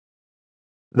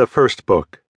The First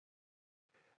Book.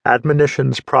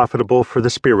 Admonitions Profitable for the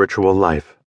Spiritual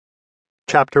Life.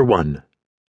 Chapter 1.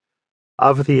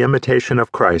 Of the Imitation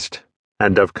of Christ,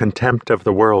 and of Contempt of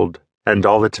the World, and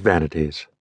all its vanities.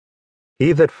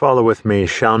 He that followeth me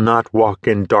shall not walk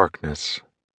in darkness.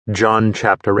 John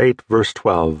chapter 8, verse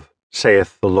 12,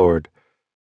 saith the Lord.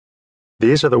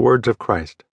 These are the words of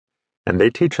Christ, and they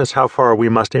teach us how far we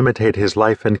must imitate his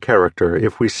life and character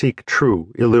if we seek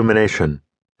true illumination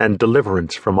and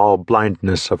deliverance from all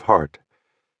blindness of heart.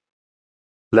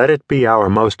 Let it be our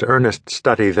most earnest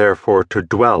study, therefore, to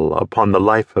dwell upon the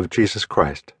life of Jesus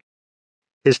Christ.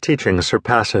 His teaching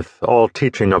surpasseth all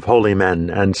teaching of holy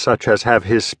men, and such as have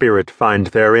his Spirit find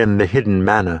therein the hidden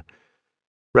manna.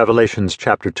 Revelations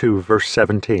chapter 2, verse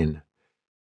 17.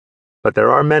 But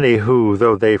there are many who,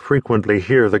 though they frequently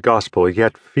hear the gospel,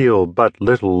 yet feel but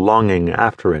little longing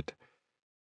after it,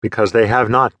 because they have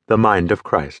not the mind of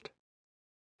Christ.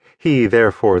 He,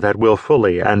 therefore, that will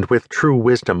fully and with true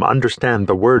wisdom understand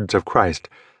the words of Christ,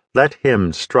 let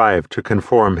him strive to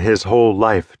conform his whole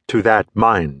life to that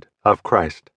mind of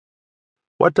Christ.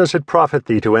 What does it profit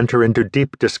thee to enter into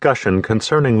deep discussion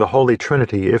concerning the Holy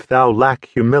Trinity if thou lack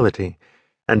humility,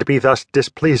 and be thus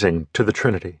displeasing to the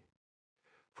Trinity?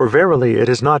 For verily it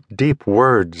is not deep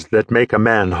words that make a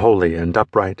man holy and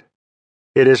upright.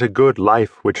 It is a good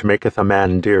life which maketh a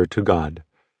man dear to God.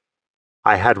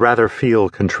 I had rather feel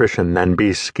contrition than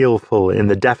be skillful in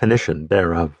the definition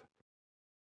thereof.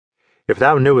 If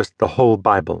thou knewest the whole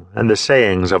Bible, and the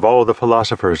sayings of all the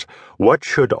philosophers, what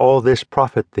should all this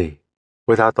profit thee,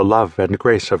 without the love and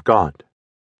grace of God?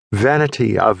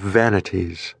 Vanity of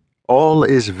vanities! All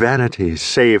is vanity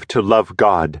save to love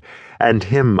God, and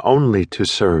him only to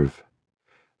serve.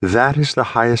 That is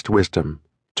the highest wisdom,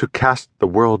 to cast the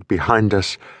world behind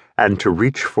us, and to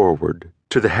reach forward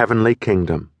to the heavenly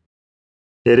kingdom.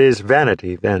 It is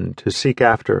vanity, then, to seek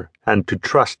after and to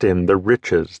trust in the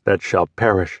riches that shall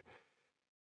perish.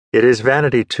 It is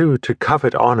vanity, too, to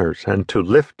covet honors and to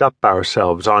lift up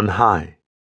ourselves on high.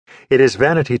 It is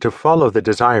vanity to follow the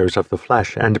desires of the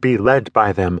flesh and be led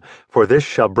by them, for this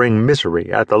shall bring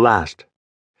misery at the last.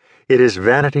 It is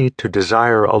vanity to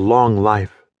desire a long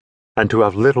life and to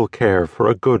have little care for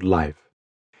a good life.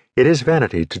 It is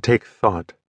vanity to take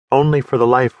thought only for the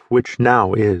life which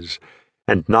now is,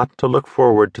 and not to look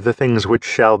forward to the things which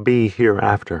shall be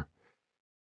hereafter.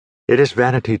 It is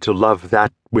vanity to love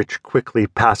that which quickly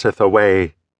passeth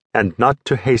away, and not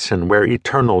to hasten where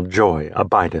eternal joy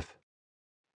abideth.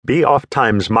 Be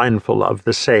ofttimes mindful of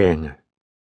the saying.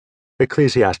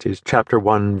 Ecclesiastes chapter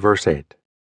 1, verse 8.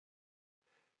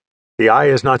 The eye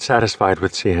is not satisfied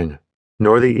with seeing,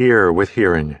 nor the ear with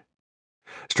hearing.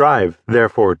 Strive,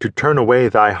 therefore, to turn away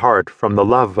thy heart from the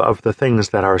love of the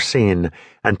things that are seen,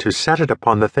 and to set it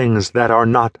upon the things that are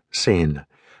not seen.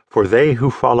 For they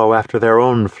who follow after their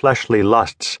own fleshly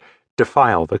lusts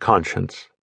defile the conscience,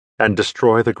 and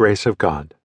destroy the grace of God.